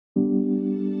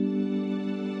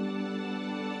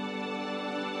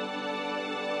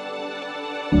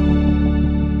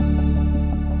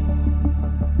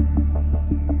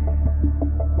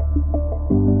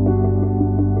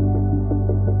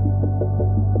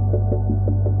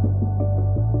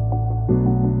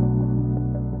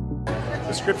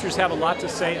The scriptures have a lot to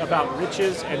say about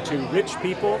riches and to rich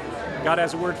people. God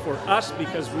has a word for us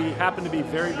because we happen to be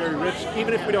very, very rich,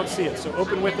 even if we don't see it. So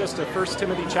open with us to 1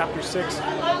 Timothy chapter 6.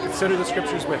 Consider the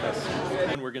scriptures with us.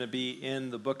 And we're going to be in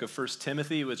the book of 1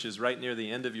 Timothy, which is right near the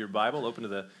end of your Bible. Open to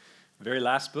the very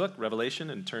last book, Revelation,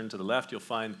 and turn to the left. You'll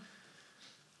find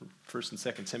 1 and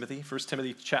 2 Timothy. 1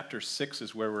 Timothy chapter 6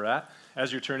 is where we're at.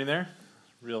 As you're turning there,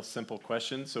 real simple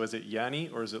question. So is it Yanni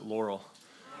or is it Laurel?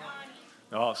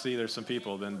 Oh, see, there's some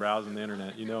people been browsing the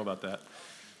internet. You know about that.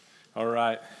 All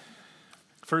right.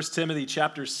 1 Timothy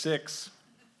chapter 6.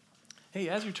 Hey,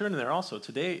 as you're turning there also,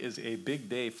 today is a big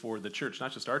day for the church,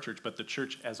 not just our church, but the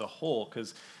church as a whole,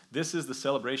 because this is the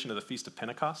celebration of the Feast of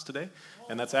Pentecost today,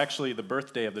 and that's actually the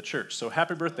birthday of the church. So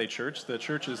happy birthday, church. The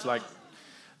church is like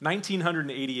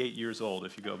 1,988 years old,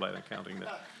 if you go by the counting.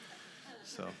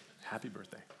 So happy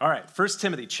birthday. All right, 1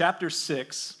 Timothy chapter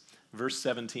 6, verse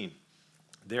 17.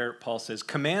 There, Paul says,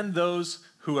 "Command those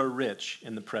who are rich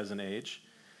in the present age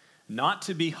not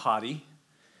to be haughty,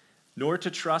 nor to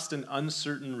trust in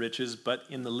uncertain riches, but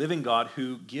in the living God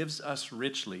who gives us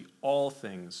richly all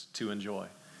things to enjoy.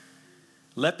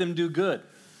 Let them do good,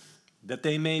 that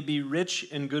they may be rich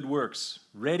in good works,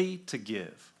 ready to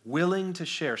give, willing to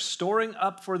share, storing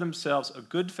up for themselves a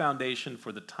good foundation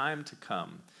for the time to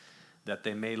come, that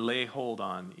they may lay hold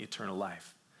on eternal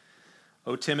life.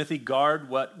 O Timothy, guard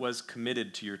what was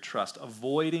committed to your trust,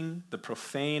 avoiding the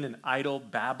profane and idle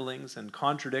babblings and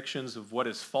contradictions of what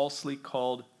is falsely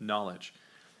called knowledge.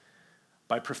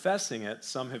 By professing it,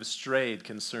 some have strayed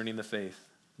concerning the faith.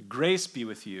 Grace be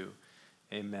with you.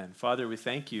 Amen." Father, we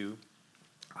thank you.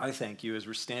 I thank you as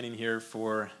we're standing here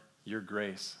for your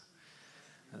grace.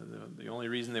 The only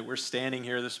reason that we're standing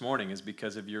here this morning is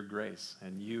because of your grace,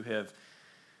 and you have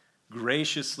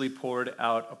graciously poured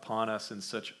out upon us in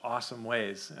such awesome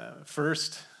ways.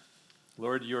 First,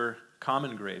 Lord, your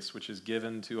common grace, which is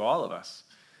given to all of us.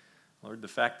 Lord, the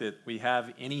fact that we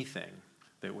have anything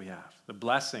that we have, the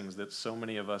blessings that so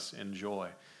many of us enjoy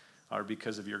are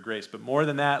because of your grace. But more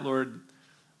than that, Lord,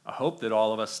 I hope that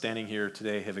all of us standing here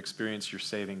today have experienced your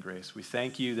saving grace. We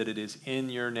thank you that it is in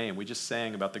your name. We just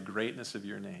sang about the greatness of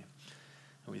your name.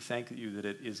 And we thank you that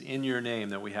it is in your name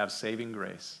that we have saving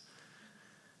grace.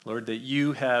 Lord, that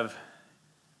you have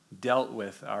dealt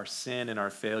with our sin and our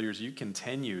failures. You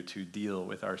continue to deal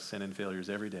with our sin and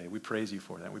failures every day. We praise you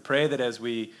for that. We pray that as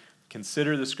we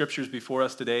consider the scriptures before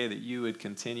us today, that you would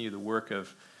continue the work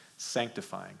of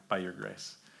sanctifying by your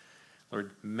grace. Lord,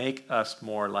 make us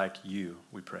more like you,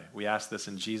 we pray. We ask this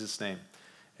in Jesus' name.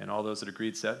 And all those that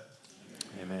agreed said,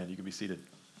 Amen. You can be seated.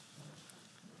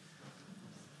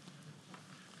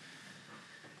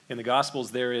 In the Gospels,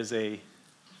 there is a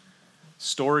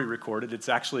story recorded. It's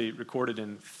actually recorded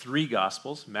in 3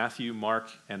 Gospels, Matthew, Mark,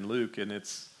 and Luke, and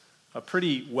it's a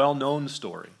pretty well-known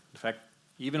story. In fact,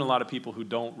 even a lot of people who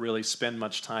don't really spend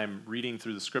much time reading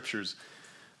through the scriptures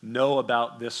know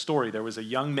about this story. There was a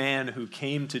young man who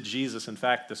came to Jesus. In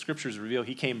fact, the scriptures reveal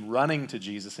he came running to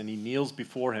Jesus, and he kneels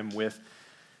before him with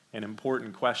an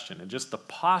important question. And just the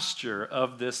posture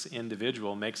of this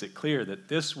individual makes it clear that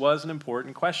this was an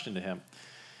important question to him.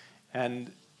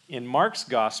 And in Mark's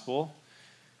Gospel,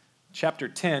 Chapter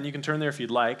 10, you can turn there if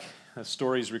you'd like. The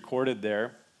story is recorded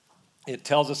there. It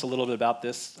tells us a little bit about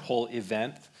this whole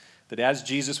event, that as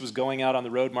Jesus was going out on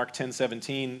the road, Mark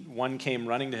 10:17, one came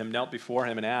running to him, knelt before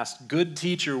him, and asked, "Good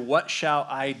teacher, what shall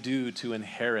I do to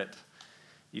inherit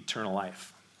eternal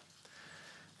life?"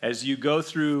 As you go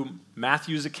through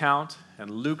Matthew's account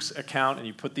and Luke's account, and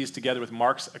you put these together with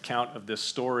Mark's account of this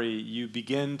story, you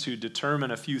begin to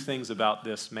determine a few things about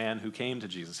this man who came to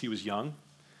Jesus. He was young.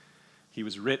 He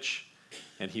was rich,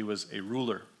 and he was a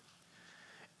ruler.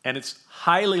 And it's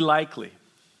highly likely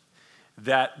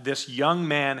that this young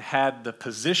man had the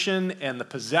position and the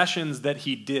possessions that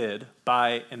he did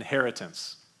by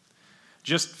inheritance.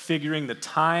 Just figuring the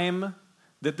time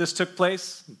that this took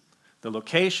place, the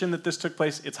location that this took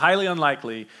place, it's highly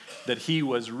unlikely that he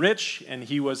was rich and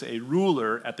he was a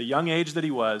ruler at the young age that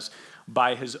he was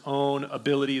by his own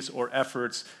abilities or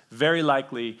efforts. Very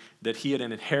likely that he had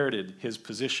inherited his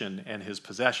position and his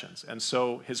possessions. And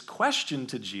so his question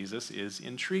to Jesus is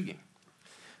intriguing.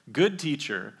 "Good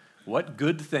teacher, what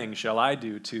good thing shall I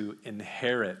do to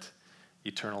inherit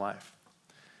eternal life?"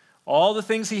 All the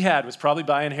things he had was probably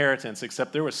by inheritance,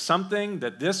 except there was something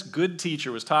that this good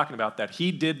teacher was talking about that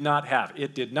he did not have.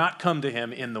 It did not come to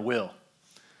him in the will.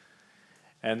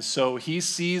 And so he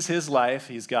sees his life.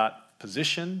 He's got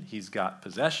position, he's got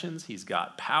possessions, he's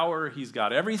got power, he's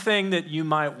got everything that you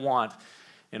might want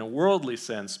in a worldly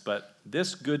sense, but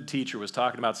this good teacher was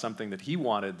talking about something that he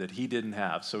wanted that he didn't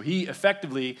have. So he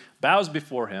effectively bows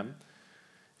before him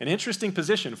An interesting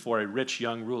position for a rich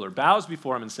young ruler. Bows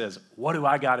before him and says, what do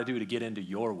I got to do to get into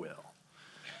your will?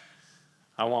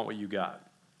 I want what you got.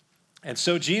 And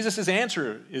so Jesus'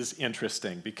 answer is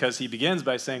interesting because he begins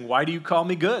by saying, why do you call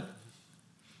me good?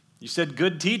 You said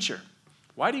good teacher.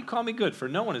 Why do you call me good? For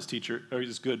no one is teacher or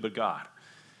is good but God.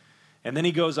 And then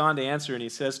he goes on to answer and he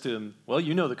says to him, well,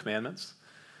 you know the commandments.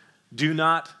 Do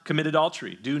not commit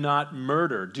adultery. Do not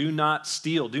murder. Do not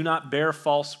steal. Do not bear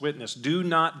false witness. Do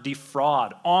not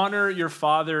defraud. Honor your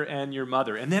father and your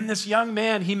mother. And then this young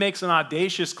man, he makes an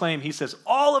audacious claim. He says,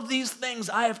 all of these things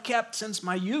I have kept since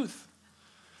my youth.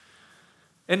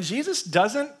 And Jesus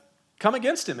doesn't come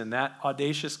against him in that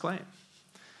audacious claim.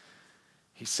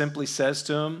 He simply says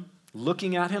to him,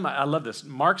 looking at him, I love this.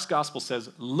 Mark's gospel says,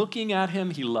 looking at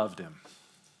him, he loved him.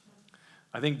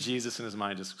 I think Jesus in his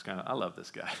mind just was kind of, I love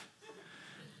this guy.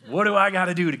 What do I got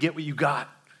to do to get what you got?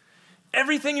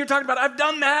 Everything you're talking about, I've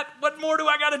done that. What more do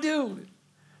I got to do?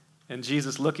 And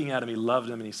Jesus, looking at him, he loved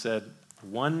him and he said,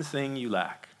 one thing you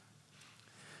lack.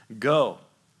 Go,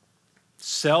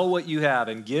 sell what you have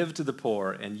and give to the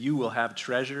poor, and you will have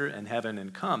treasure in heaven.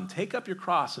 And come, take up your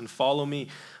cross and follow me.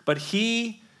 But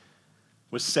he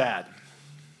was sad.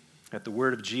 At the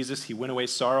word of Jesus, he went away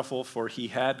sorrowful, for he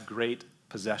had great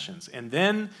possessions. And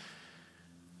then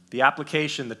the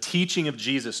application, the teaching of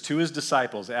Jesus to his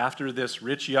disciples after this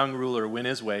rich young ruler went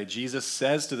his way, Jesus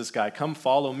says to this guy, come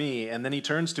follow me. And then he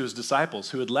turns to his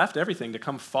disciples who had left everything to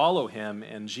come follow him.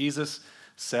 And Jesus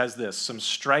says this, some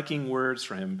striking words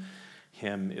for him.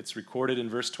 It's recorded in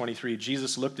verse 23.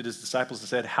 Jesus looked at his disciples and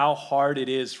said, how hard it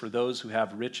is for those who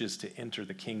have riches to enter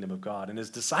the kingdom of God. And his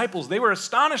disciples, they were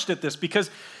astonished at this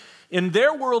because in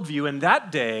their worldview in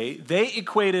that day, they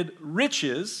equated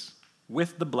riches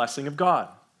with the blessing of God.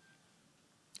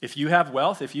 If you have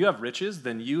wealth, if you have riches,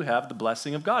 then you have the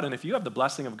blessing of God. And if you have the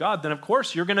blessing of God, then of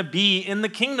course you're going to be in the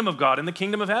kingdom of God, in the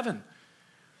kingdom of heaven.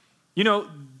 You know,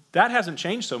 that hasn't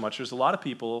changed so much. There's a lot of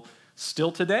people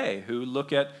still today who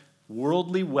look at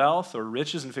worldly wealth or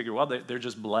riches and figure, well, they're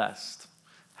just blessed.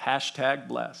 Hashtag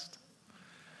blessed.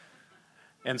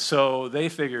 And so they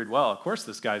figured, well, of course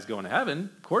this guy's going to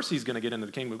heaven. Of course he's going to get into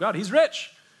the kingdom of God. He's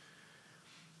rich.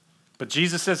 But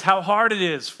Jesus says how hard it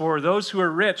is for those who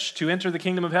are rich to enter the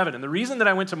kingdom of heaven. And the reason that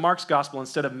I went to Mark's gospel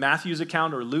instead of Matthew's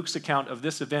account or Luke's account of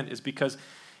this event is because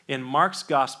in Mark's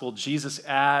gospel, Jesus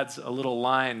adds a little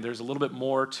line. There's a little bit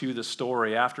more to the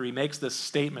story. After he makes this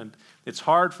statement, it's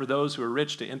hard for those who are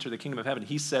rich to enter the kingdom of heaven.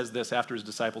 He says this after his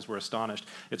disciples were astonished.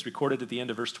 It's recorded at the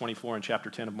end of verse 24 in chapter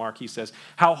 10 of Mark. He says,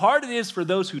 how hard it is for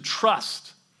those who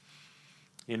trust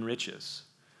in riches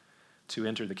to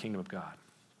enter the kingdom of God.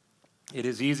 It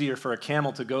is easier for a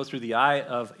camel to go through the eye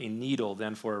of a needle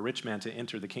than for a rich man to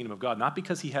enter the kingdom of God, not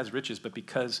because he has riches, but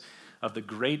because of the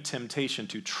great temptation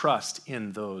to trust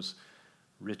in those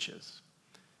riches.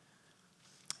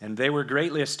 And they were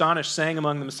greatly astonished, saying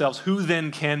among themselves, who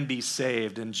then can be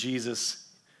saved? And Jesus,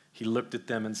 he looked at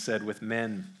them and said, with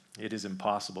men it is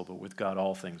impossible, but with God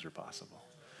all things are possible.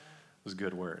 It was a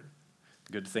good word,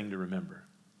 a good thing to remember.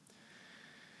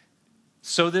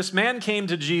 So this man came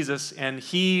to Jesus, and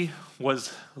he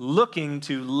was looking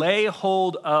to lay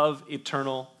hold of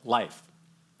eternal life.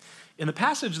 In the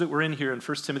passage that we're in here in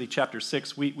 1 Timothy chapter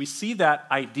 6, we see that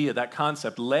idea, that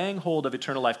concept, laying hold of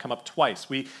eternal life, come up twice.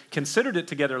 We considered it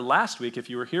together last week, if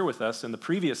you were here with us, in the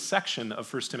previous section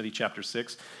of 1 Timothy chapter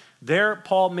 6. There,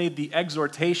 Paul made the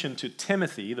exhortation to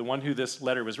Timothy, the one who this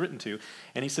letter was written to,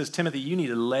 and he says, Timothy, you need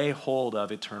to lay hold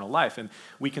of eternal life. And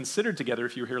we considered together,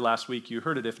 if you were here last week, you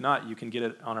heard it. If not, you can get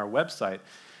it on our website.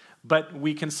 But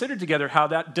we considered together how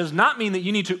that does not mean that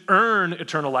you need to earn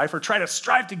eternal life or try to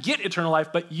strive to get eternal life,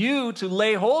 but you to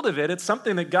lay hold of it. It's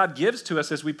something that God gives to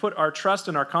us as we put our trust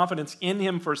and our confidence in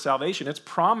him for salvation. It's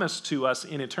promised to us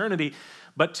in eternity,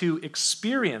 but to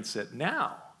experience it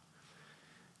now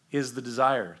is the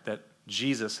desire that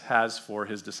Jesus has for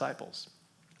his disciples.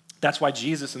 That's why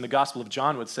Jesus in the Gospel of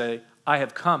John would say, I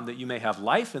have come that you may have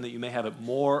life and that you may have it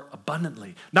more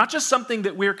abundantly. Not just something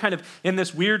that we're kind of in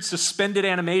this weird suspended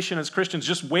animation as Christians,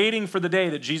 just waiting for the day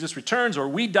that Jesus returns or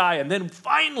we die and then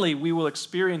finally we will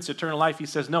experience eternal life. He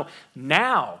says, no,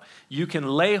 now you can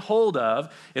lay hold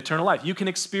of eternal life. You can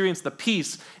experience the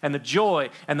peace and the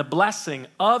joy and the blessing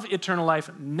of eternal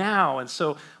life now. And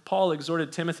so Paul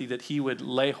exhorted Timothy that he would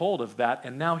lay hold of that.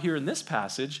 And now here in this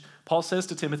passage, Paul says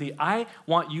to Timothy, I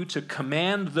want you to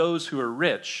command those who are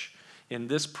rich in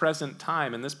this present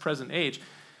time, in this present age,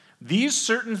 these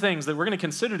certain things that we're going to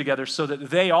consider together so that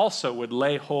they also would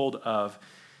lay hold of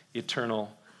eternal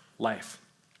life.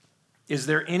 Is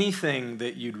there anything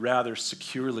that you'd rather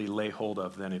securely lay hold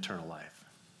of than eternal life?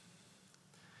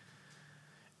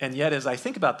 And yet, as I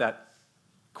think about that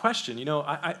question.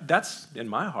 That's in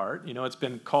my heart. It's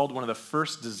been called one of the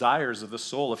first desires of the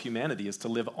soul of humanity is to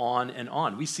live on and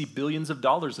on. We see billions of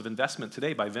dollars of investment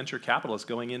today by venture capitalists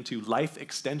going into life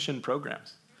extension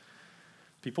programs.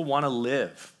 People want to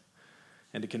live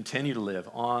and to continue to live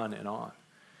on and on.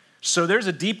 So there's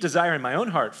a deep desire in my own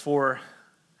heart for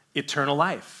eternal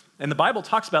life. And the Bible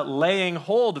talks about laying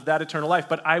hold of that eternal life,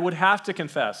 but I would have to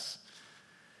confess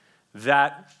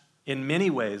that in many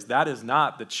ways, that is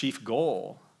not the chief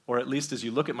goal, or at least as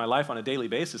you look at my life on a daily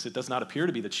basis, it does not appear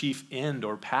to be the chief end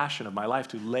or passion of my life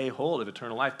to lay hold of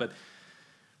eternal life, but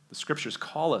the scriptures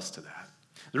call us to that.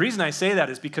 The reason I say that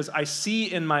is because I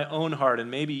see in my own heart, and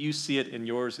maybe you see it in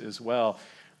yours as well,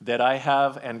 that I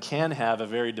have and can have a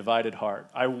very divided heart.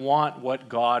 I want what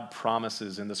God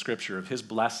promises in the scripture of his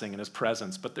blessing and his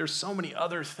presence, but there's so many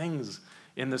other things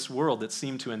in this world that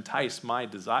seem to entice my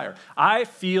desire. I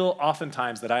feel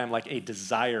oftentimes that I am like a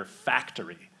desire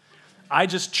factory. I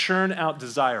just churn out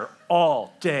desire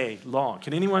all day long.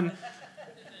 Can anyone,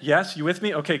 yes, you with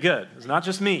me? Okay, good. It's not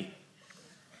just me.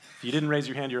 If you didn't raise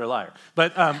your hand, you're a liar.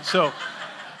 But so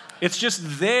it's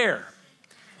just there.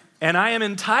 And I am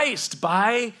enticed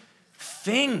by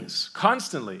things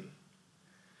constantly.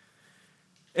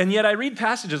 And yet I read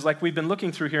passages like we've been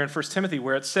looking through here in 1 Timothy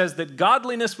where it says that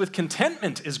godliness with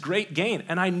contentment is great gain.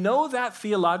 And I know that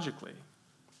theologically.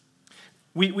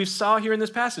 We saw here in this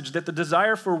passage that the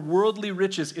desire for worldly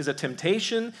riches is a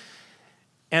temptation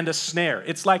and a snare.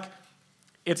 It's like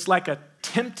a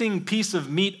tempting piece of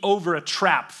meat over a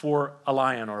trap for a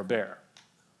lion or a bear.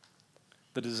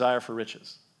 The desire for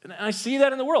riches. And I see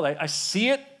that in the world. I see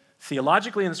it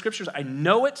theologically in the scriptures. I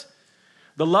know it.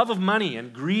 The love of money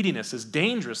and greediness is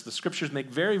dangerous. The scriptures make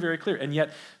very, very clear. And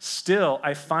yet still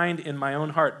I find in my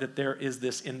own heart that there is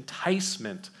this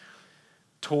enticement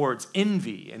towards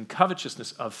envy and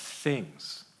covetousness of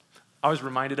things. I was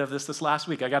reminded of this last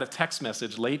week. I got a text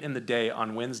message late in the day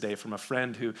on Wednesday from a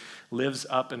friend who lives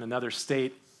up in another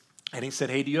state. And he said,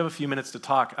 hey, do you have a few minutes to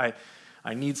talk?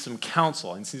 I need some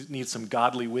counsel. I need some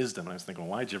godly wisdom. And I was thinking,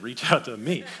 well, why'd you reach out to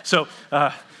me? So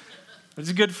he's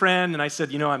a good friend. And I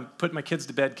said, I'm putting my kids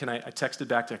to bed. I texted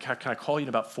back to him, can I call you in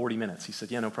about 40 minutes? He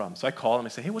said, yeah, no problem. So I called him. I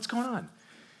said, hey, what's going on?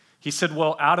 He said,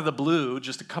 well, out of the blue,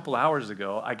 just a couple hours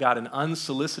ago, I got an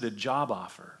unsolicited job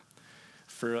offer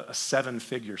for a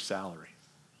 7-figure salary.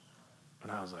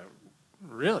 And I was like,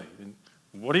 really? And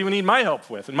what do you need my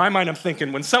help with? In my mind, I'm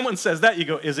thinking, when someone says that, you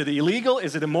go, is it illegal?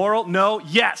 Is it immoral? No.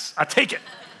 Yes. I take it.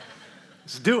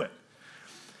 Let's do it.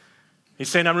 He's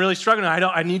saying, I'm really struggling.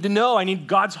 I need to know. I need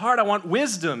God's heart. I want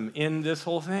wisdom in this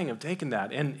whole thing of taking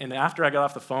that. And after I got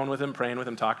off the phone with him, praying with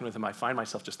him, talking with him, I find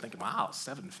myself just thinking, wow,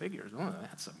 7 figures. Oh,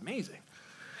 that's amazing.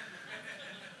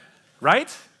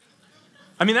 Right?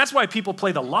 I mean, that's why people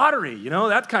play the lottery,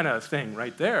 that kind of thing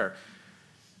right there.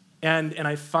 And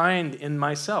I find in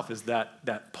myself is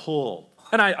that pull.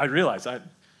 And I realize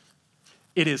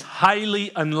it is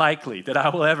highly unlikely that I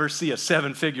will ever see a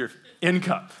 7-figure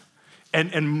income.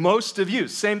 And most of you,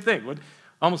 same thing, would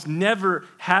almost never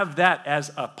have that as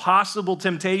a possible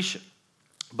temptation.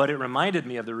 But it reminded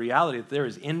me of the reality that there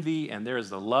is envy and there is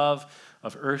the love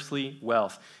of earthly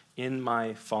wealth in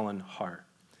my fallen heart.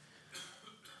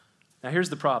 Now here's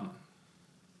the problem.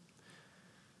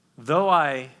 Though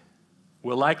I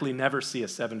will likely never see a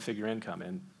 7-figure income,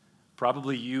 and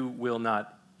probably you will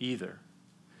not either,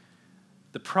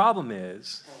 the problem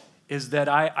is that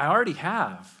I already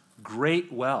have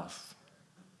great wealth,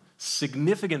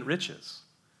 significant riches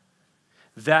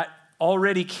that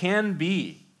already can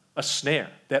be a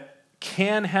snare, that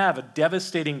can have a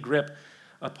devastating grip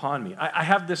upon me. I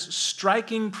have this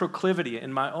striking proclivity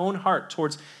in my own heart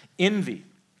towards envy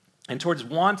and towards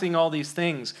wanting all these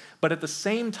things, but at the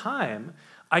same time,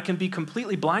 I can be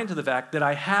completely blind to the fact that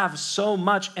I have so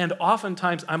much, and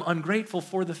oftentimes I'm ungrateful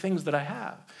for the things that I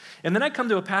have. And then I come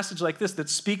to a passage like this that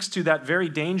speaks to that very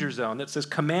danger zone that says,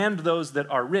 command those that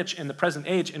are rich in the present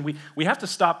age. And we have to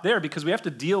stop there because we have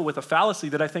to deal with a fallacy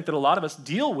that I think that a lot of us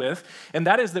deal with. And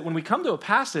that is that when we come to a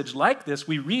passage like this,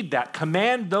 we read that,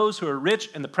 command those who are rich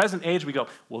in the present age. We go,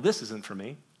 well, this isn't for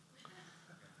me.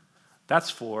 That's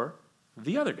for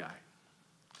the other guy.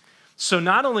 So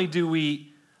not only do we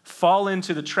fall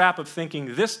into the trap of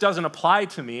thinking, this doesn't apply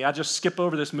to me, I just skip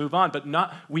over this, move on. But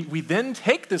we then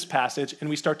take this passage and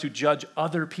we start to judge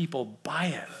other people by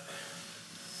it.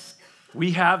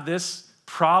 We have this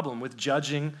problem with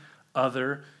judging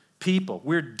other people.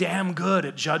 We're damn good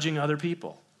at judging other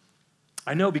people.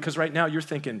 I know, because right now you're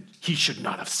thinking, he should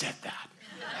not have said that.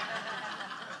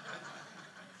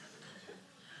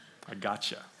 I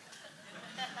gotcha.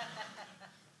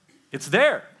 It's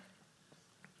there.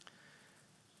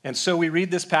 And so we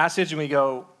read this passage and we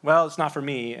go, well, it's not for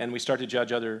me, and we start to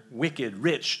judge other wicked,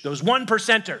 rich, those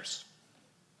 1%ers.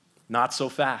 Not so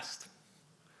fast.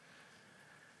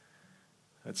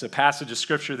 It's a passage of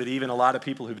Scripture that even a lot of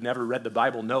people who've never read the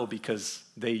Bible know because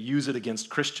they use it against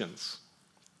Christians.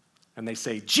 And they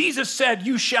say, Jesus said,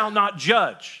 you shall not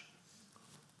judge.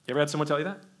 You ever had someone tell you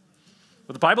that?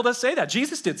 Well, the Bible does say that.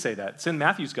 Jesus did say that. It's in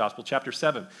Matthew's Gospel, chapter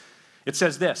 7. It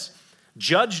says this,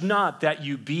 judge not that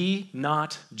you be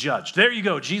not judged. There you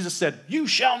go. Jesus said, you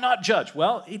shall not judge.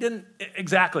 Well, he didn't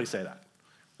exactly say that.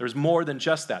 There's more than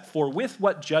just that. For with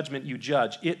what judgment you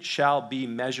judge, it shall be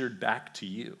measured back to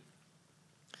you.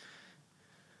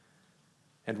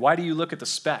 And why do you look at the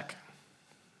speck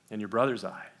in your brother's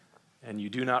eye, and you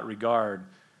do not regard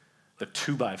the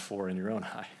 2x4 in your own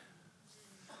eye?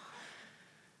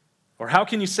 Or how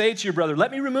can you say to your brother,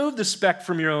 let me remove the speck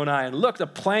from your own eye, and look, the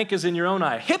plank is in your own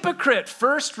eye? Hypocrite,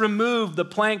 first remove the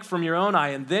plank from your own eye,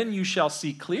 and then you shall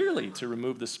see clearly to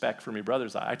remove the speck from your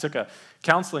brother's eye. I took a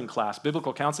counseling class,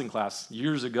 biblical counseling class,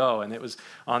 years ago, and it was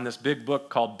on this big book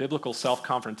called Biblical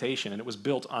Self-Confrontation, and it was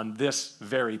built on this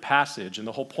very passage. And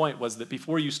the whole point was that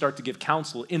before you start to give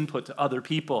counsel, input to other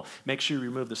people, make sure you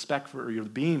remove the speck or your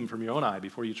beam from your own eye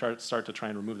before you start to try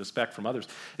and remove the speck from others.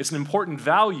 It's an important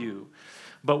value.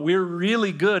 But we're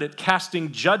really good at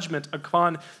casting judgment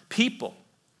upon people.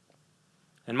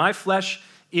 And my flesh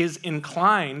is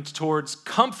inclined towards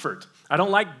comfort. I don't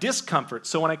like discomfort.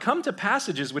 So when I come to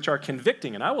passages which are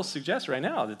convicting, and I will suggest right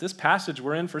now that this passage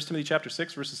we're in, 1 Timothy chapter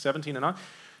 6, verses 17 and on,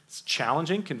 it's a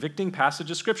challenging, convicting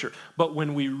passage of Scripture. But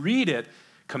when we read it,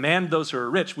 command those who are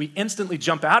rich, we instantly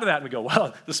jump out of that and we go,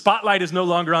 well, the spotlight is no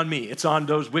longer on me. It's on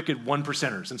those wicked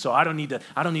 1%ers. And so I don't need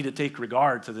to take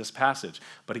regard to this passage.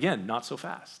 But again, not so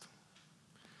fast.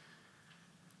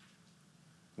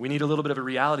 We need a little bit of a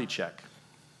reality check.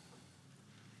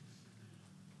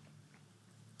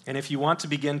 And if you want to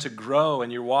begin to grow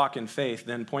in your walk in faith,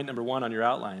 then point number 1 on your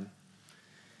outline,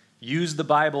 use the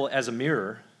Bible as a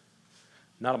mirror,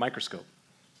 not a microscope.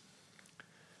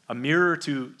 A mirror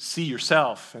to see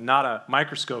yourself and not a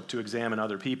microscope to examine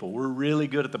other people. We're really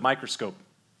good at the microscope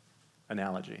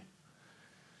analogy.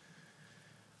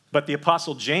 But the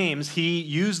Apostle James, he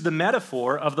used the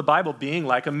metaphor of the Bible being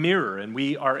like a mirror, and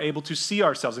we are able to see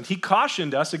ourselves. And he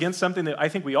cautioned us against something that I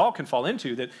think we all can fall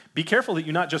into, that be careful that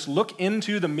you not just look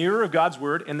into the mirror of God's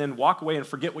word and then walk away and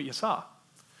forget what you saw.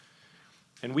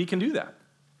 And we can do that.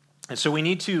 And so we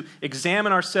need to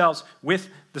examine ourselves with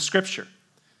the Scripture.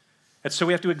 And so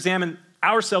we have to examine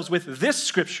ourselves with this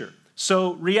Scripture.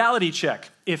 So reality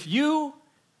check. If you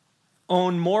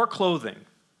own more clothing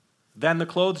than the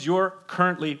clothes you're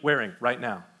currently wearing right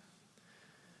now,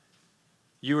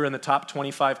 you are in the top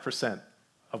 25%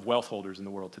 of wealth holders in the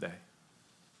world today.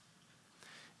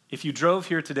 If you drove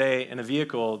here today in a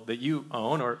vehicle that you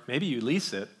own, or maybe you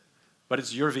lease it, but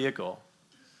it's your vehicle,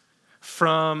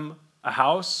 from a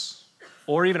house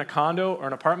or even a condo or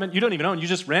an apartment you don't even own, you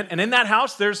just rent, and in that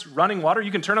house there's running water.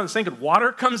 You can turn on the sink and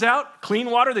water comes out, clean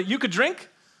water that you could drink,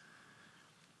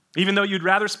 even though you'd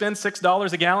rather spend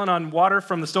 $6 a gallon on water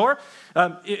from the store.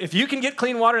 If you can get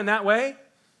clean water in that way,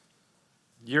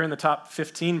 you're in the top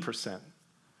 15%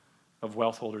 of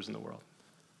wealth holders in the world.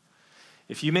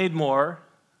 If you made more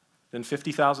than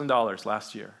 $50,000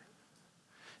 last year,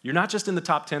 you're not just in the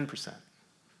top 10%.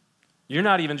 You're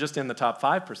not even just in the top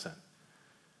 5%.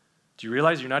 Do you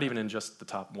realize you're not even in just the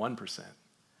top 1%?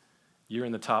 You're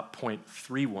in the top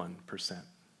 0.31%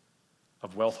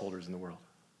 of wealth holders in the world.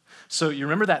 So you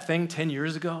remember that thing 10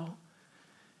 years ago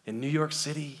in New York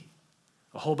City?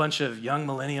 A whole bunch of young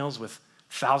millennials with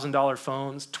 $1,000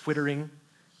 phones twittering,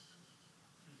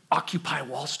 Occupy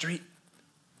Wall Street,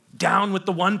 down with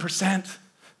the 1%.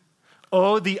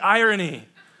 Oh, the irony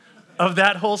of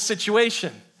that whole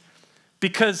situation.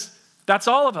 Because that's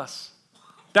all of us.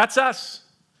 That's us.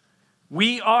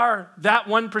 We are that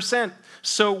 1%.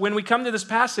 So when we come to this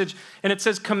passage and it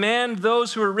says, command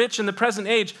those who are rich in the present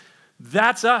age,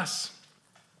 that's us.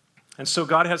 And so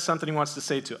God has something he wants to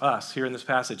say to us here in this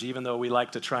passage, even though we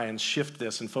like to try and shift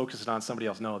this and focus it on somebody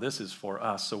else. No, this is for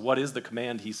us. So what is the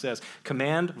command he says?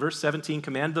 Command, verse 17,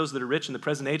 command those that are rich in the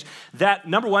present age, that,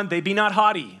 number 1, they be not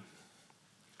haughty.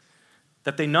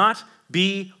 That they not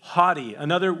be haughty.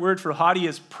 Another word for haughty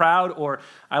is proud, or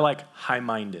I like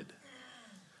high-minded.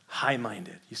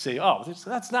 High-minded. You say, oh,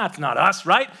 that's not us,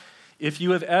 right? If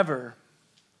you have ever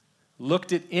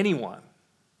looked at anyone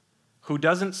who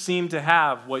doesn't seem to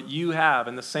have what you have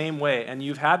in the same way, and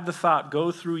you've had the thought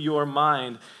go through your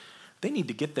mind, they need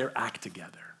to get their act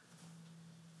together.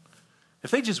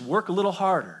 If they just work a little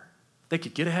harder, they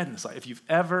could get ahead in this life. If you've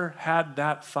ever had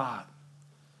that thought,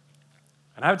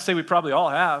 and I would say we probably all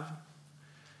have,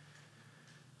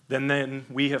 then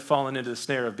we have fallen into the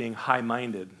snare of being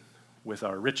high-minded with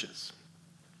our riches.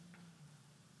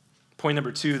 Point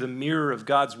number 2, the mirror of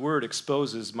God's word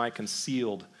exposes my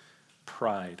concealed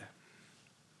pride.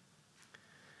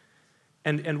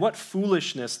 And what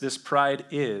foolishness this pride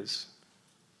is.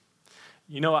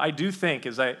 You know, I do think,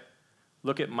 as I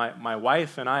look at my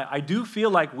wife and I do feel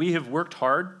like we have worked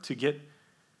hard to get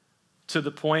to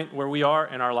the point where we are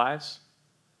in our lives,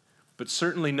 but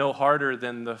certainly no harder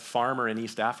than the farmer in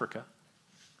East Africa,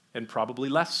 and probably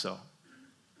less so.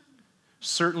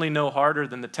 Certainly no harder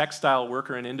than the textile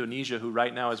worker in Indonesia who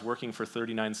right now is working for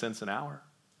 39 cents an hour.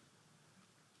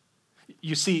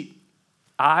 You see,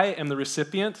 I am the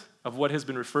recipient of what has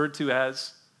been referred to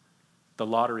as the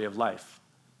lottery of life.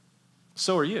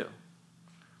 So are you.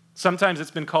 Sometimes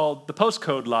it's been called the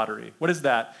postcode lottery. What is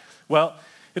that? Well,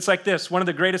 it's like this. One of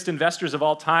the greatest investors of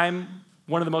all time,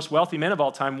 one of the most wealthy men of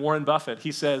all time, Warren Buffett,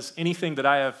 he says, anything that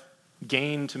I have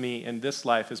gained to me in this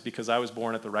life is because I was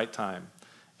born at the right time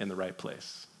in the right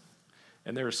place.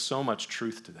 And there is so much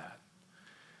truth to that.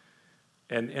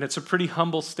 And it's a pretty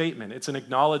humble statement. It's an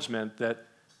acknowledgement that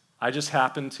I just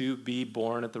happen to be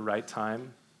born at the right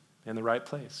time in the right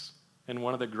place. In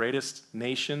one of the greatest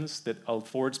nations that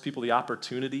affords people the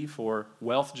opportunity for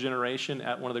wealth generation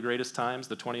at one of the greatest times,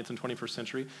 the 20th and 21st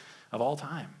century of all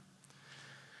time.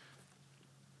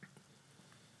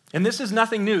 And this is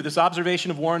nothing new. This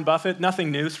observation of Warren Buffett, nothing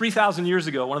new. 3,000 years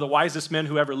ago, one of the wisest men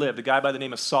who ever lived, a guy by the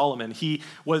name of Solomon, he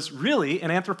was really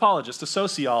an anthropologist, a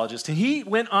sociologist. And he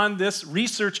went on this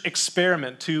research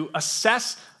experiment to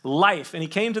assess life. And he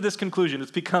came to this conclusion. It's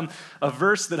become a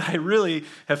verse that I really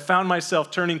have found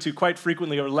myself turning to quite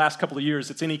frequently over the last couple of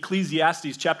years. It's in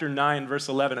Ecclesiastes chapter 9, verse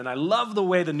 11. And I love the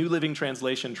way the New Living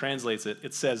Translation translates it.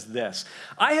 It says this: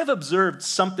 I have observed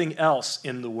something else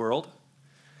in the world.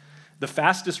 The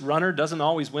fastest runner doesn't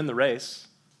always win the race.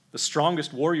 The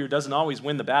strongest warrior doesn't always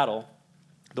win the battle.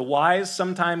 The wise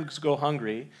sometimes go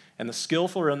hungry, and the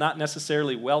skillful are not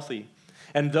necessarily wealthy.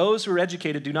 And those who are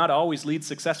educated do not always lead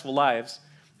successful lives.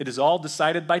 It is all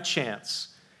decided by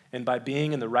chance and by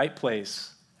being in the right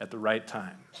place at the right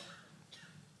time.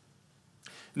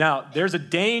 Now, there's a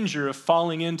danger of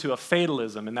falling into a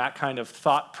fatalism in that kind of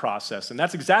thought process. And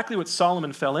that's exactly what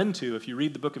Solomon fell into. If you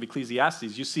read the book of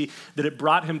Ecclesiastes, you see that it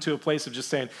brought him to a place of just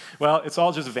saying, well, it's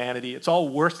all just vanity. It's all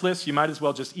worthless. You might as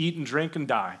well just eat and drink and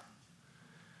die.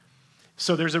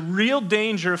 So there's a real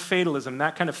danger of fatalism,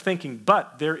 that kind of thinking.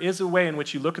 But there is a way in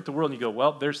which you look at the world and you go,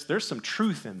 well, there's some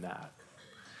truth in that.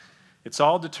 It's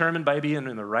all determined by being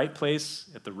in the right place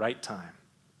at the right time.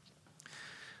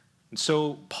 And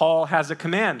so Paul has a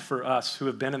command for us who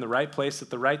have been in the right place at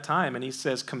the right time. And he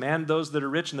says, command those that are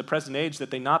rich in the present age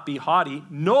that they not be haughty,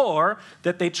 nor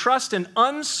that they trust in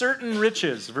uncertain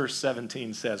riches, verse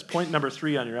 17 says. Point number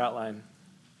 3 on your outline.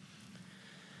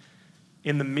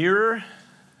 In the mirror,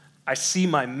 I see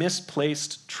my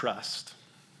misplaced trust.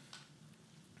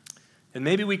 And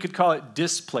maybe we could call it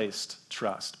displaced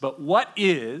trust. But what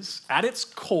is, at its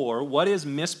core, what is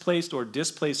misplaced or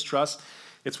displaced trust?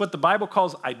 It's what the Bible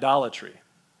calls idolatry.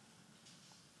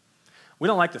 We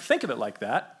don't like to think of it like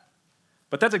that,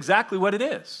 but that's exactly what it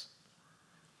is.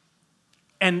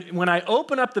 And when I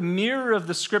open up the mirror of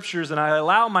the Scriptures and I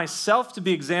allow myself to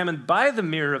be examined by the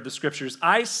mirror of the Scriptures,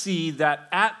 I see that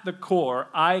at the core,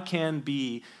 I can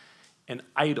be an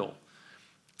idol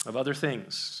of other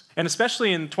things. And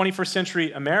especially in 21st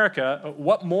century America,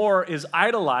 what more is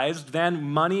idolized than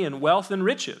money and wealth and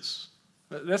riches?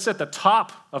 That's at the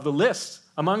top of the list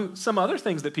among some other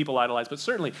things that people idolize, but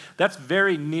certainly that's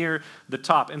very near the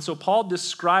top. And so Paul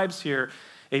describes here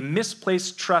a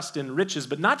misplaced trust in riches,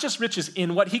 but not just riches,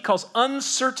 in what he calls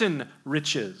uncertain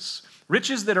riches.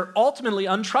 Riches that are ultimately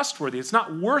untrustworthy. It's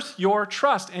not worth your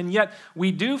trust, and yet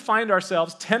we do find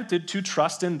ourselves tempted to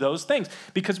trust in those things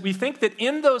because we think that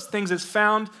in those things is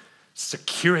found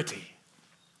security.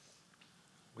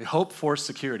 We hope for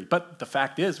security. But the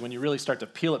fact is, when you really start to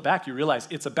peel it back, you realize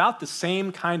it's about the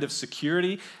same kind of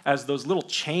security as those little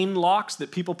chain locks that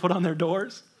people put on their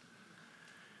doors.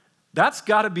 That's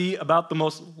got to be about the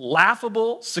most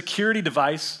laughable security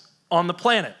device on the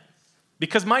planet.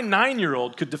 Because my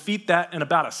 9-year-old could defeat that in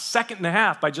about a second and a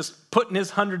half by just putting his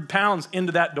 100 pounds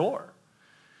into that door.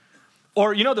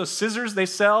 Or, you know those scissors they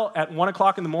sell at 1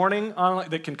 o'clock in the morning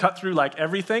that can cut through like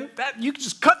everything? That you can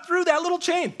just cut through that little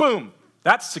chain. Boom.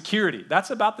 That's security.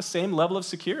 That's about the same level of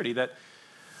security that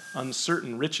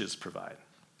uncertain riches provide.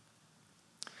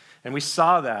 And we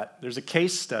saw that. There's a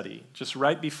case study just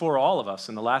right before all of us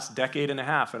in the last decade and a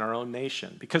half in our own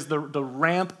nation. Because the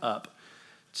ramp up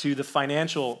to the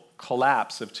financial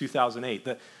collapse of 2008,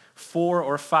 4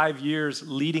 or 5 years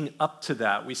leading up to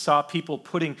that, we saw people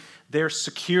putting their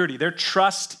security, their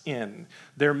trust in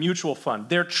their mutual fund,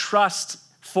 their trust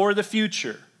for the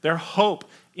future, their hope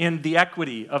in the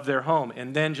equity of their home.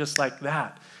 And then just like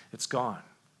that, it's gone.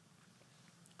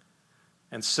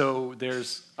 And so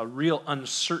there's a real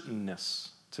uncertainness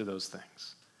to those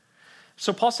things.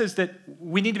 So Paul says that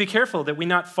we need to be careful that we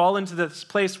not fall into this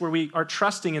place where we are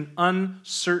trusting in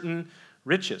uncertain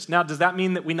riches. Now, does that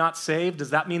mean that we not save? Does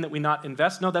that mean that we not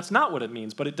invest? No, that's not what it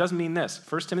means, but it does mean this.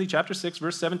 1 Timothy chapter 6,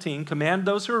 verse 17, command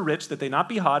those who are rich that they not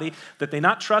be haughty, that they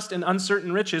not trust in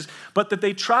uncertain riches, but that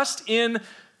they trust in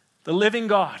the living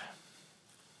God.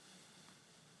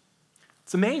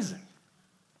 It's amazing.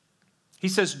 He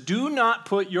says, do not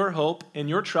put your hope and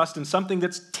your trust in something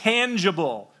that's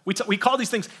tangible. We call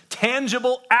these things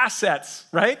tangible assets,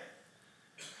 right?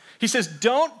 He says,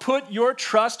 don't put your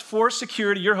trust for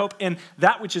security, your hope in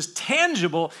that which is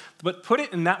tangible, but put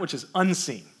it in that which is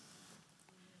unseen,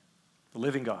 the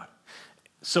living God.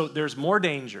 So there's more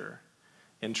danger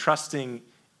in trusting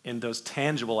in those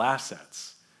tangible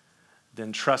assets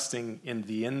than trusting in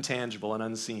the intangible and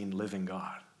unseen living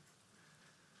God.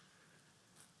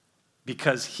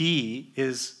 Because he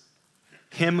is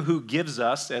him who gives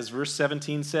us, as verse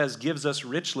 17 says, gives us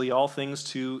richly all things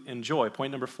to enjoy. Point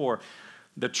number 4.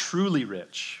 The truly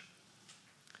rich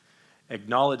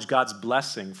acknowledge God's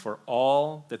blessing for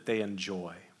all that they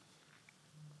enjoy.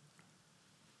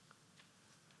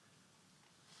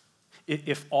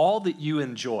 If all that you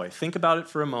enjoy, think about it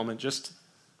for a moment,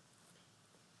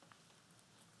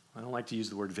 I don't like to use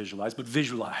the word visualize, but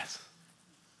visualize.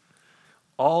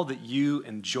 All that you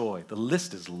enjoy, the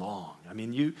list is long. I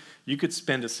mean, you could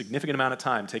spend a significant amount of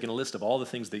time taking a list of all the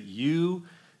things that you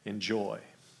enjoy.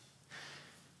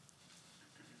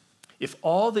 If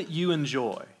all that you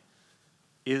enjoy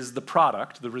is the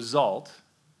product, the result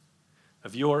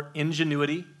of your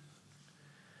ingenuity,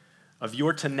 of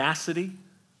your tenacity,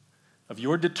 of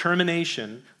your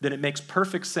determination, then it makes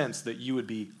perfect sense that you would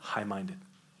be high-minded,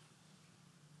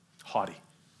 haughty.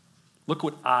 Look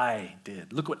what I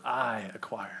did. Look what I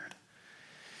acquired.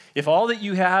 If all that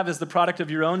you have is the product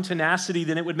of your own tenacity,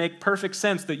 then it would make perfect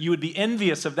sense that you would be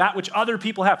envious of that which other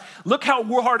people have. Look how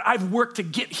hard I've worked to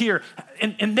get here,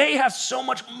 and they have so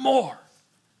much more.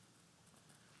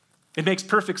 It makes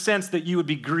perfect sense that you would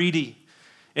be greedy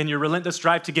in your relentless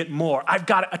drive to get more. I've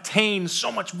got to attain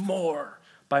so much more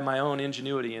by my own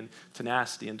ingenuity and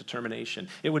tenacity and determination.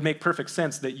 It would make perfect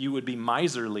sense that you would be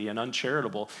miserly and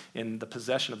uncharitable in the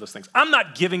possession of those things. I'm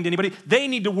not giving to anybody. They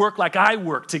need to work like I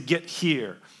work to get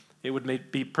here. It would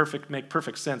make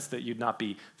perfect sense that you'd not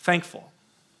be thankful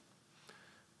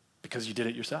because you did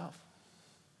it yourself.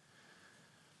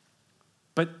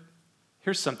 But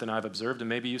here's something I've observed, and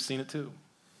maybe you've seen it too.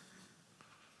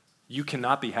 You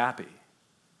cannot be happy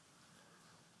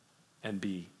and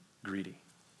be greedy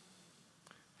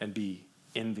and be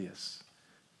envious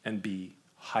and be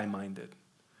high-minded.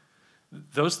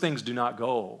 Those things do not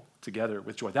go together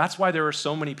with joy. That's why there are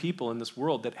so many people in this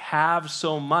world that have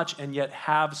so much and yet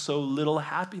have so little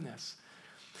happiness.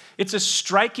 It's a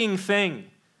striking thing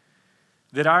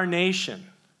that our nation,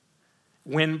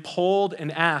 when polled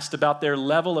and asked about their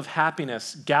level of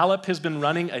happiness, Gallup has been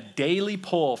running a daily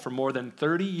poll for more than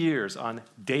 30 years on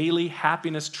daily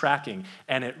happiness tracking,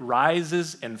 and it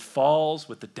rises and falls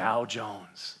with the Dow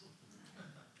Jones.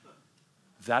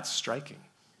 That's striking.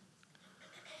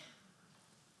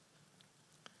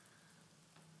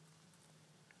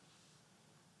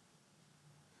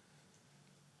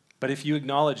 But if you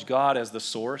acknowledge God as the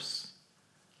source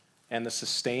and the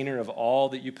sustainer of all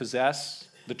that you possess,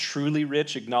 the truly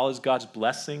rich acknowledge God's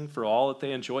blessing for all that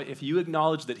they enjoy. If you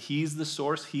acknowledge that he's the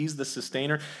source, he's the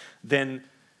sustainer, then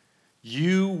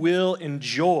you will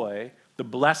enjoy the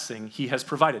blessing he has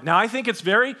provided. Now, I think it's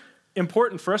very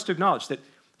important for us to acknowledge that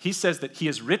he says that he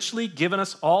has richly given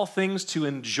us all things to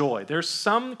enjoy. There's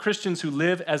some Christians who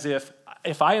live as if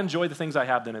I enjoy the things I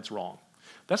have, then it's wrong.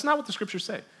 That's not what the scriptures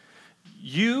say.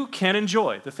 You can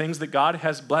enjoy the things that God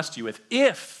has blessed you with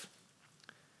if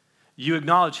you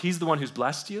acknowledge he's the one who's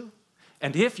blessed you,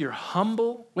 and if you're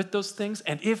humble with those things,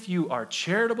 and if you are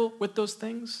charitable with those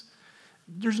things,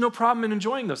 there's no problem in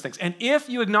enjoying those things. And if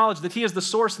you acknowledge that he is the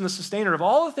source and the sustainer of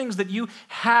all the things that you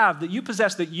have, that you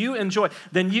possess, that you enjoy,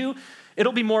 then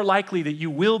it'll be more likely that you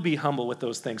will be humble with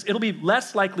those things. It'll be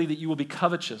less likely that you will be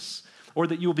covetous or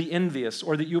that you'll be envious,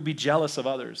 or that you'll be jealous of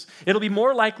others. It'll be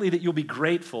more likely that you'll be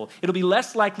grateful. It'll be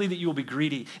less likely that you will be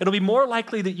greedy. It'll be more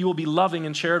likely that you will be loving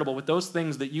and charitable with those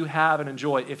things that you have and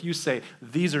enjoy if you say,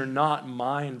 these are not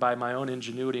mine by my own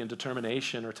ingenuity and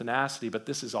determination or tenacity, but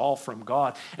this is all from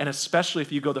God. And especially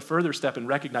if you go the further step and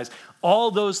recognize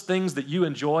all those things that you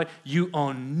enjoy, you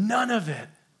own none of it.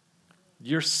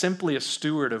 You're simply a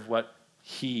steward of what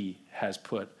He has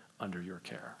put under your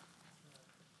care.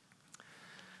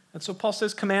 And so Paul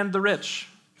says, command the rich,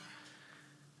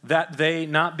 that they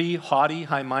not be haughty,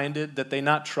 high-minded, that they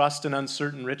not trust in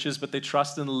uncertain riches, but they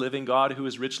trust in the living God who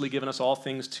has richly given us all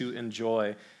things to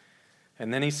enjoy.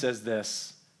 And then he says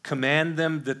this, command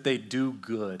them that they do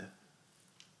good,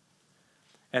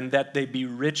 and that they be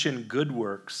rich in good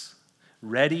works,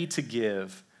 ready to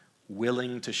give,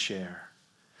 willing to share,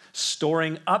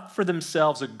 storing up for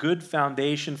themselves a good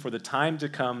foundation for the time to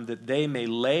come, that they may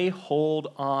lay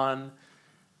hold on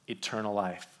eternal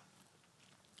life.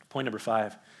 Point number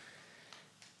 5,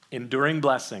 enduring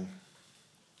blessing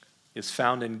is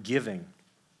found in giving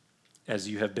as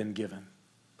you have been given.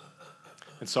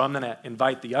 And so I'm going to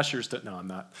invite the ushers to, no, I'm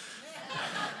not.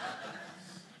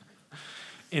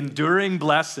 Enduring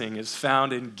blessing is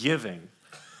found in giving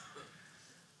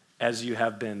as you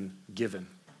have been given.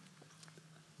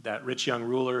 That rich young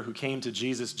ruler who came to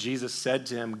Jesus, Jesus said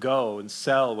to him, go and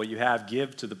sell what you have,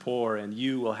 give to the poor, and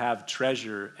you will have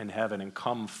treasure in heaven, and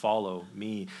come follow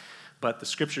me. But the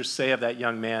scriptures say of that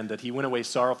young man that he went away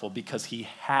sorrowful because he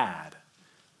had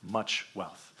much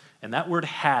wealth. And that word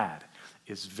had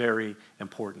is very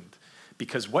important,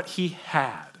 because what he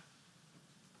had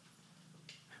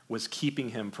was keeping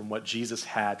him from what Jesus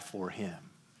had for him.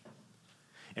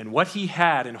 And what he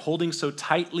had, and holding so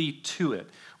tightly to it,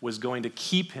 was going to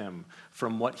keep him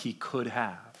from what he could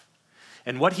have.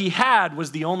 And what he had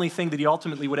was the only thing that he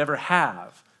ultimately would ever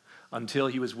have until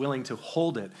he was willing to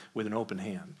hold it with an open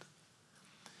hand.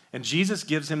 And Jesus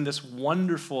gives him this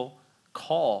wonderful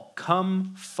call,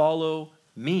 come follow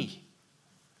me,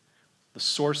 the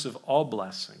source of all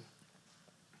blessing,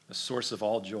 the source of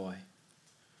all joy.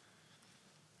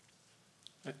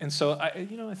 And so I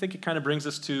think it kind of brings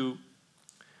us to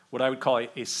what I would call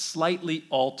a slightly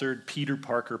altered Peter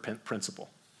Parker principle.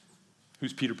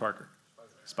 Who's Peter Parker?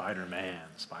 Spider-Man.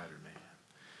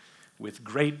 With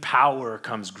great power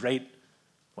comes great,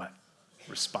 what?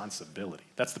 Responsibility.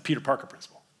 That's the Peter Parker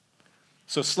principle.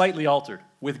 So slightly altered,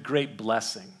 with great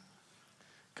blessing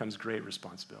comes great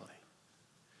responsibility.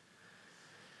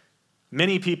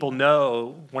 Many people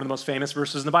know one of the most famous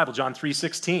verses in the Bible, John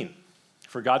 3:16.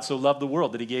 For God so loved the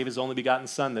world that he gave his only begotten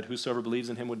Son, that whosoever believes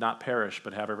in him would not perish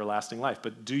but have everlasting life.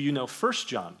 But do you know 1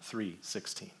 John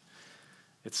 3:16?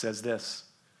 It says this,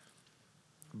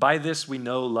 by this we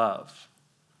know love,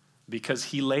 because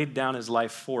he laid down his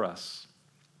life for us,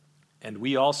 and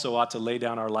we also ought to lay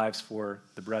down our lives for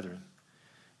the brethren.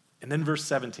 And then verse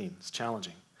 17, it's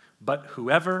challenging. But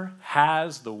whoever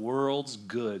has the world's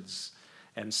goods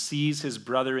and sees his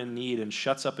brother in need and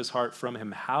shuts up his heart from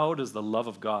him, how does the love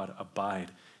of God abide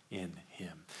in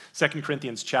him? 2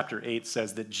 Corinthians chapter 8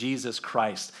 says that Jesus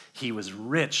Christ, he was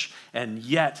rich, and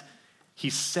yet he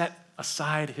set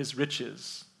aside his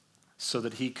riches so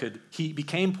that he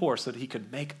became poor so that he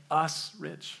could make us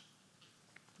rich.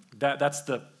 That's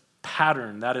the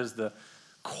pattern. That is the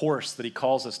course that he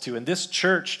calls us to. And this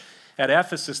church at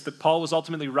Ephesus that Paul was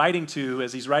ultimately writing to,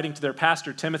 as he's writing to their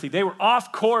pastor Timothy, they were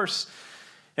off course.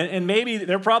 And maybe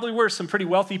there probably were some pretty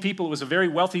wealthy people. It was a very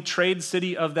wealthy trade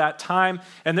city of that time.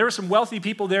 And there were some wealthy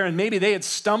people there, and maybe they had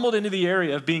stumbled into the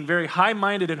area of being very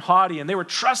high-minded and haughty, and they were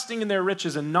trusting in their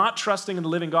riches and not trusting in the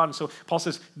living God. And so Paul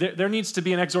says there needs to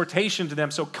be an exhortation to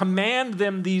them. So command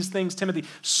them these things, Timothy,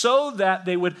 so that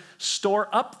they would store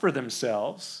up for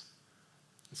themselves.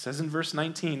 It says in verse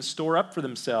 19, store up for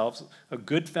themselves a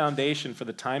good foundation for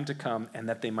the time to come, and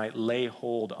that they might lay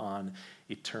hold on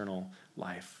eternal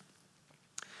life.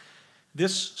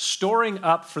 This storing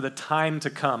up for the time to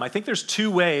come, I think there's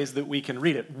two ways that we can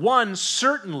read it. One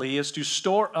certainly is to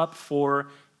store up for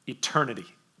eternity,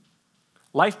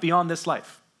 life beyond this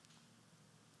life.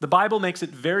 The Bible makes it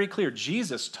very clear.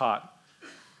 Jesus taught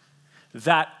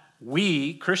that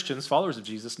we, Christians, followers of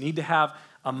Jesus, need to have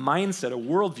a mindset, a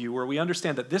worldview where we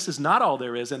understand that this is not all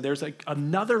there is, and there's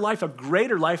another life, a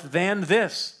greater life than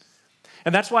this.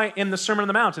 And that's why in the Sermon on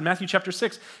the Mount, in Matthew chapter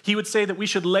 6, he would say that we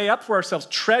should lay up for ourselves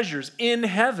treasures in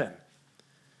heaven,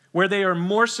 where they are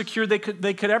more secure they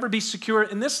could ever be secure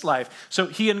in this life. So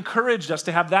he encouraged us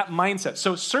to have that mindset.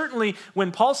 So certainly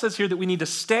when Paul says here that we need to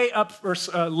stay up or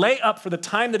lay up for the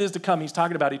time that is to come, he's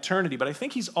talking about eternity. But I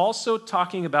think he's also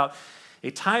talking about a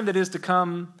time that is to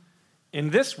come in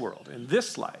this world, in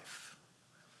this life.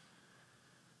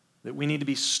 that we need to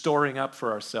be storing up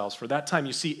for ourselves. For that time,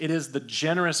 you see, it is the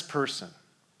generous person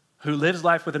who lives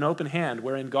life with an open hand,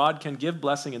 wherein God can give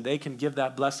blessing and they can give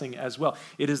that blessing as well.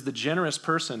 It is the generous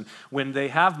person, when they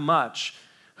have much,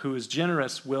 who is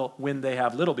generous will, when they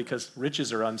have little, because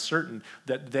riches are uncertain,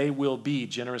 that they will be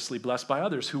generously blessed by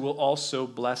others who will also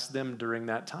bless them during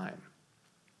that time.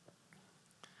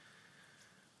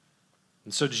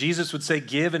 And so Jesus would say,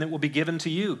 give and it will be given to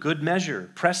you. Good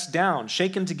measure, pressed down,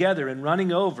 shaken together, and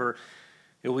running over,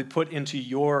 it will be put into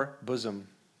your bosom.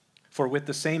 For with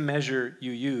the same measure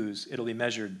you use, it'll be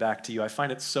measured back to you. I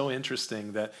find it so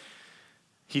interesting that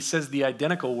he says the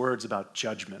identical words about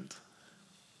judgment.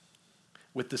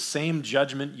 With the same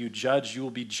judgment you judge, you will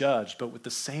be judged. But with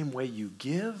the same way you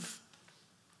give,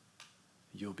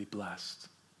 you'll be blessed.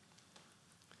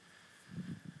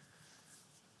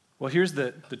 Well, here's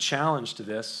the challenge to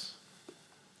this.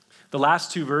 The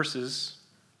last two verses,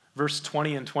 verse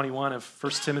 20 and 21 of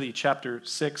 1 Timothy chapter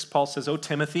 6, Paul says, O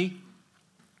Timothy,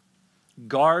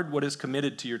 guard what is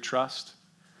committed to your trust.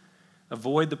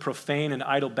 Avoid the profane and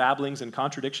idle babblings and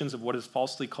contradictions of what is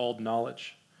falsely called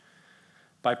knowledge.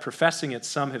 By professing it,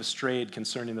 some have strayed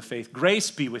concerning the faith.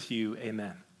 Grace be with you.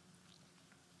 Amen.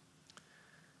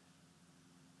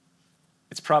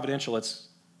 It's providential. It's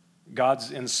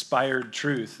God's inspired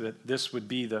truth that this would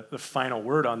be the final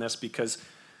word on this, because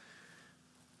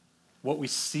what we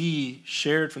see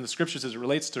shared from the scriptures as it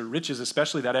relates to riches,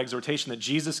 especially that exhortation that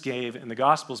Jesus gave in the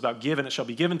Gospels about give and it shall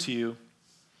be given to you.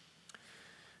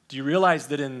 Do you realize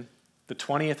that in the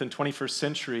 20th and 21st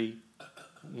century,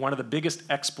 one of the biggest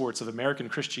exports of American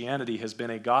Christianity has been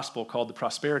a gospel called the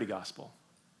prosperity gospel?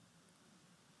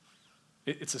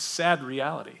 It's a sad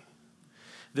reality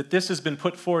that this has been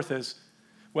put forth as,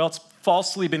 well, it's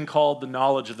falsely been called the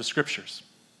knowledge of the scriptures.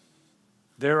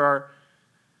 There are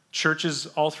churches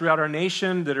all throughout our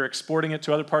nation that are exporting it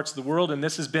to other parts of the world, and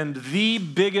this has been the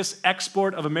biggest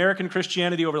export of American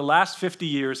Christianity over the last 50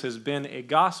 years, has been a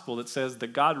gospel that says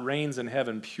that God reigns in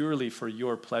heaven purely for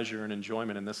your pleasure and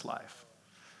enjoyment in this life.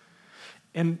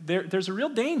 And there's a real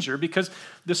danger, because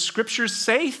the scriptures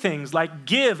say things like,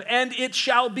 give and it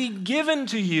shall be given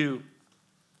to you.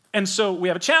 And so we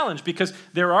have a challenge, because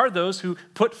there are those who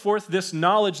put forth this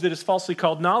knowledge that is falsely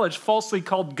called knowledge, falsely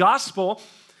called gospel,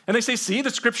 and they say, see,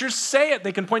 the scriptures say it.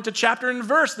 They can point to chapter and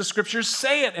verse. The scriptures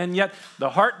say it, and yet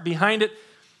the heart behind it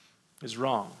is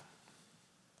wrong.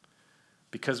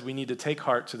 Because we need to take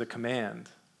heart to the command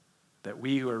that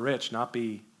we who are rich not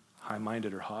be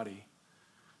high-minded or haughty,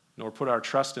 nor put our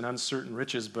trust in uncertain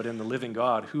riches, but in the living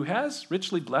God, who has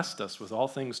richly blessed us with all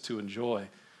things to enjoy.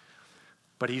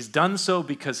 But he's done so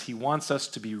because he wants us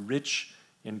to be rich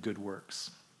in good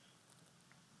works.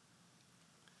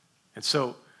 And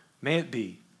so, may it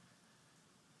be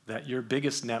that your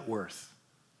biggest net worth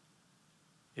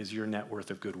is your net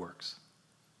worth of good works,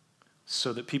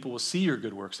 so that people will see your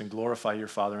good works and glorify your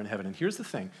Father in heaven. And here's the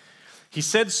thing. He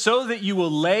said, so that you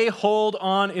will lay hold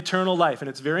on eternal life. And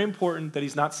it's very important that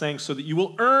he's not saying so that you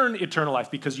will earn eternal life,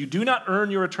 because you do not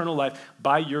earn your eternal life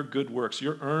by your good works.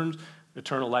 Your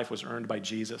eternal life was earned by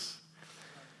Jesus.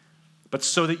 But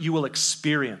so that you will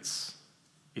experience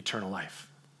eternal life.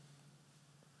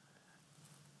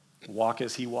 Walk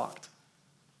as he walked,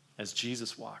 as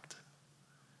Jesus walked,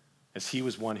 as he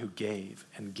was one who gave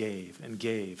and gave and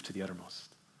gave to the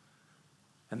uttermost.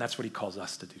 And that's what he calls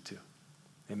us to do too.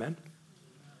 Amen?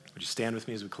 Would you stand with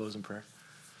me as we close in prayer?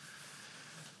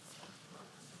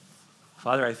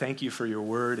 Father, I thank you for your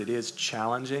word. It is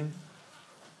challenging,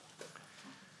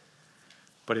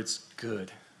 but it's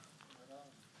good.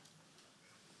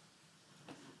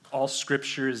 All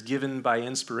scripture is given by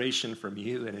inspiration from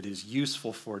you, and it is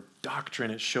useful for doctrine.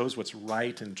 It shows what's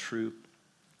right and true.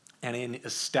 And in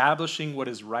establishing what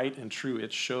is right and true,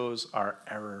 it shows our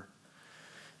error.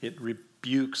 It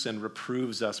rebukes and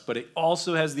reproves us, but it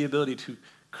also has the ability to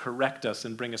correct us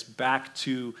and bring us back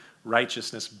to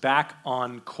righteousness, back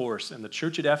on course. And the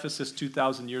church at Ephesus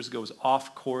 2,000 years ago was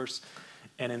off course.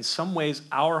 And in some ways,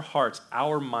 our hearts,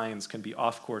 our minds can be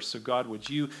off course. So God, would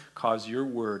you cause your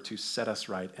word to set us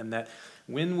right? And that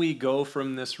when we go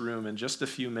from this room in just a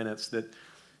few minutes, that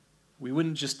we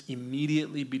wouldn't just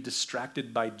immediately be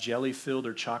distracted by jelly-filled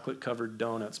or chocolate-covered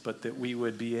donuts, but that we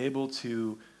would be able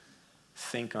to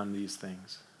think on these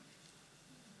things.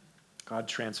 God,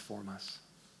 transform us.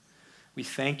 We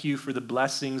thank you for the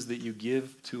blessings that you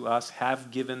give to us,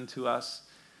 have given to us.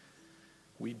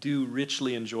 We do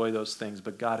richly enjoy those things,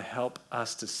 but God, help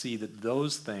us to see that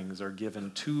those things are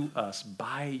given to us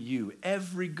by you.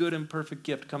 Every good and perfect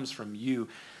gift comes from you.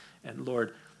 And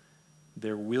Lord,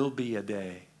 there will be a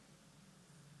day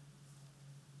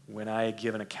when I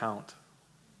give an account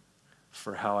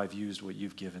for how I've used what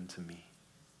you've given to me.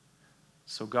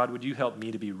 So God, would you help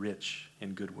me to be rich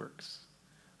in good works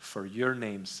for your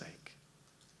name's sake?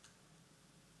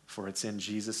 For it's in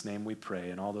Jesus' name we pray.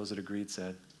 And all those that agreed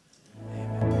said,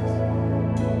 amen.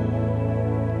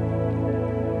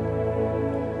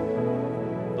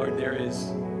 Lord, there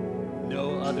is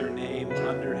no other name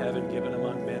under heaven given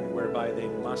among men whereby they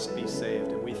must be saved.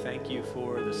 And we thank you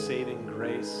for the saving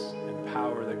grace and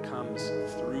power that comes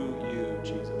through you,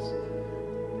 Jesus.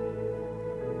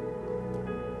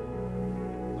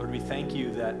 Lord, we thank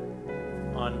you that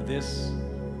on this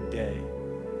day,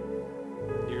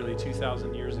 nearly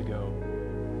 2,000 years ago,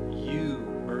 you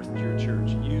birthed your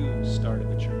church. You started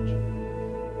the church.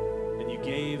 And you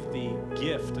gave the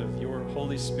gift of your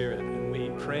Holy Spirit. And we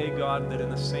pray, God, that in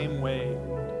the same way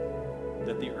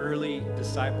that the early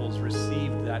disciples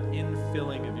received that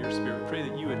infilling of your Spirit, pray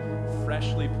that you would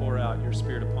freshly pour out your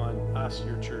Spirit upon us,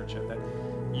 your church, and that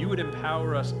you would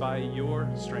empower us by your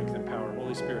strength and power,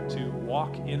 Holy Spirit, to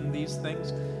walk in these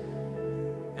things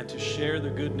and to share the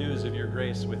good news of your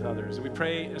grace with others. We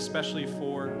pray especially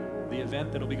for the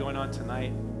event that will be going on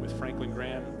tonight with Franklin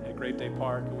Graham at Great Day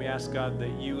Park. And we ask, God,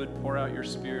 that you would pour out your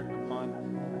Spirit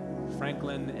upon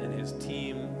Franklin and his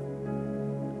team.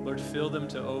 Lord, fill them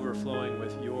to overflowing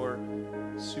with your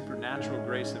supernatural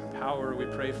grace and power. We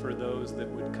pray for those that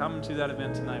would come to that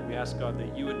event tonight. We ask, God,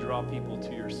 that you would draw people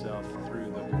to yourself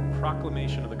through the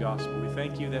proclamation of the gospel. We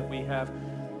thank you that we have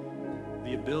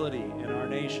the ability in our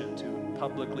nation to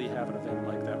publicly have an event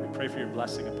like that. We pray for your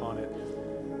blessing upon it.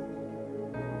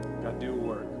 God, do a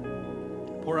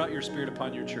work. Pour out your Spirit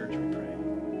upon your church, we pray.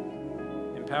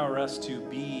 Empower us to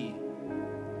be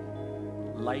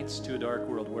lights to a dark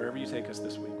world wherever you take us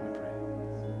this week, we pray.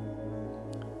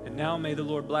 And now may the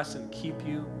Lord bless and keep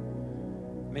you.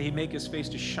 May he make his face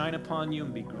to shine upon you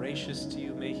and be gracious to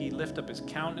you. May he lift up his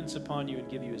countenance upon you and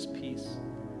give you his peace.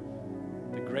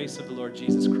 The grace of the Lord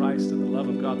Jesus Christ and the love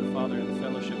of God the Father and the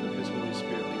fellowship of his Holy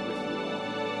Spirit be